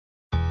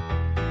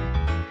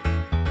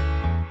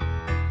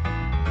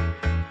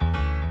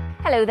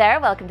Hello there,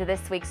 welcome to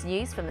this week's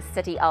news from the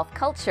City of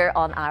Culture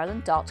on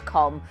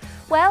Ireland.com.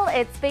 Well,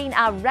 it's been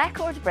a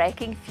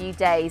record-breaking few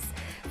days.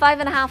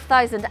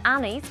 5,500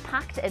 Annies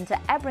packed into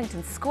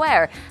Ebrington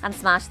Square and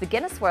smashed the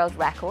Guinness World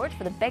Record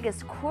for the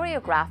biggest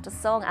choreographed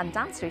song and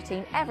dance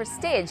routine ever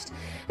staged.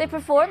 They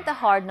performed the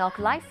Hard Knock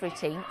Life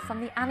routine from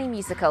the Annie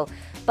musical.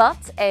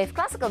 But if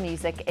classical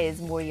music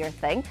is more your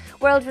thing,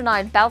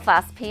 world-renowned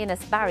Belfast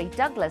pianist Barry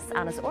Douglas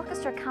and his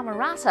orchestra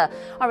Camerata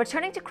are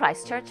returning to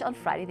Christchurch on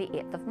Friday the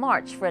 8th of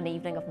March for an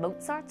evening of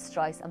Mozart,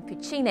 Strauss and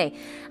Puccini.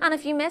 And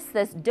if you missed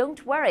this,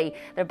 don't worry,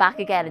 they're back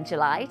again in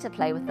July to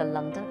play with the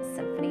London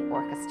Symphony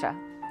Orchestra.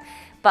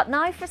 But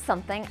now for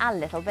something a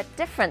little bit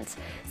different.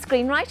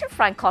 Screenwriter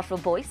Frank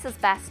Cottrell-Boyce is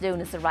best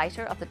known as the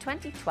writer of the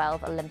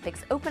 2012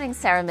 Olympics opening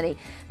ceremony,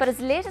 but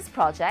his latest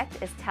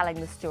project is telling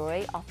the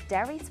story of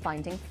Derry's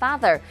founding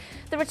father.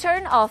 The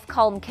return of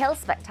Colmkill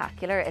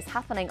Spectacular is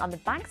happening on the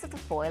banks of the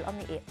Foyle on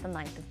the 8th and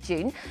 9th of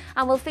June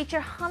and will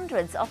feature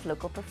hundreds of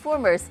local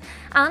performers.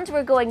 And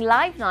we're going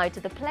live now to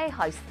the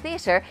Playhouse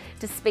Theatre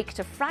to speak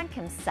to Frank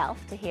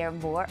himself to hear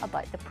more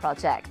about the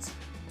project.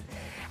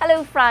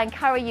 Hello Frank,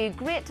 how are you?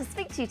 Great to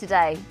speak to you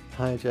today.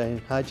 Hi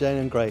Jane,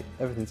 I'm great,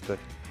 everything's good.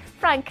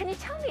 Frank, can you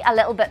tell me a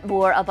little bit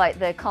more about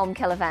the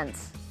Colmkill event?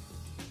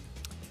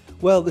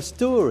 Well, the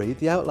story,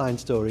 the outline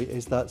story,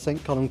 is that St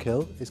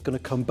Colmkill is going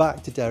to come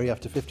back to Derry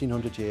after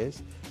 1500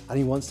 years and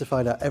he wants to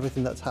find out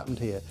everything that's happened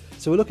here.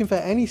 So we're looking for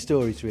any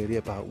stories really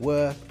about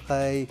work,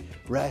 play,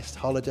 rest,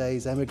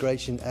 holidays,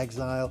 emigration,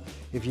 exile.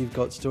 If you've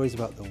got stories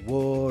about the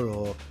war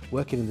or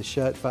working in the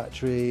shirt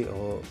factory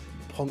or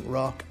punk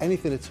rock,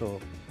 anything at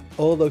all.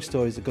 All those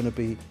stories are going to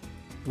be,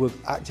 we're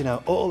acting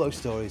out all those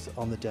stories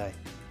on the day.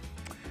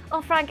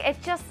 Oh Frank,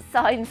 it just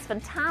sounds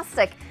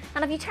fantastic.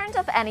 And have you turned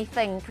up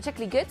anything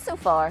particularly good so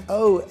far?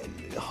 Oh,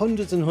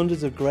 hundreds and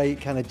hundreds of great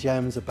kind of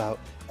gems about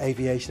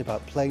aviation,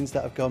 about planes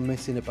that have gone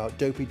missing, about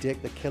Dopey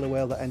Dick, the killer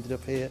whale that ended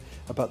up here,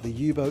 about the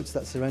U-boats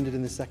that surrendered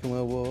in the Second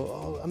World War.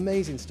 Oh,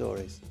 amazing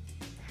stories.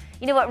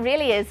 You know what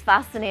really is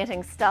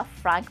fascinating stuff,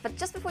 Frank, but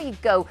just before you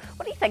go,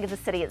 what do you think of the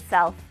city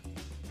itself?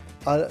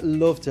 I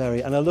love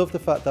Derry and I love the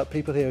fact that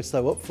people here are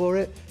so up for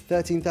it.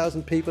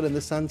 13,000 people in the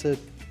Santa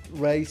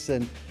race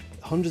and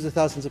hundreds of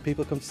thousands of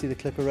people come to see the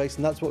Clipper race,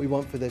 and that's what we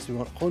want for this. We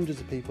want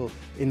hundreds of people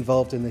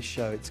involved in this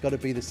show. It's got to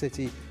be the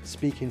city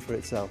speaking for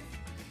itself.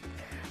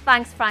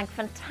 Thanks Frank,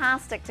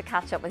 fantastic to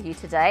catch up with you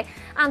today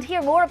and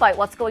hear more about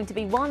what's going to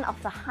be one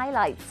of the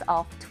highlights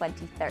of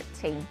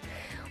 2013.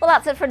 Well,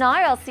 that's it for now.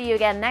 I'll see you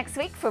again next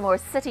week for more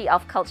City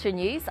of Culture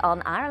news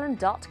on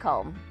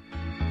Ireland.com.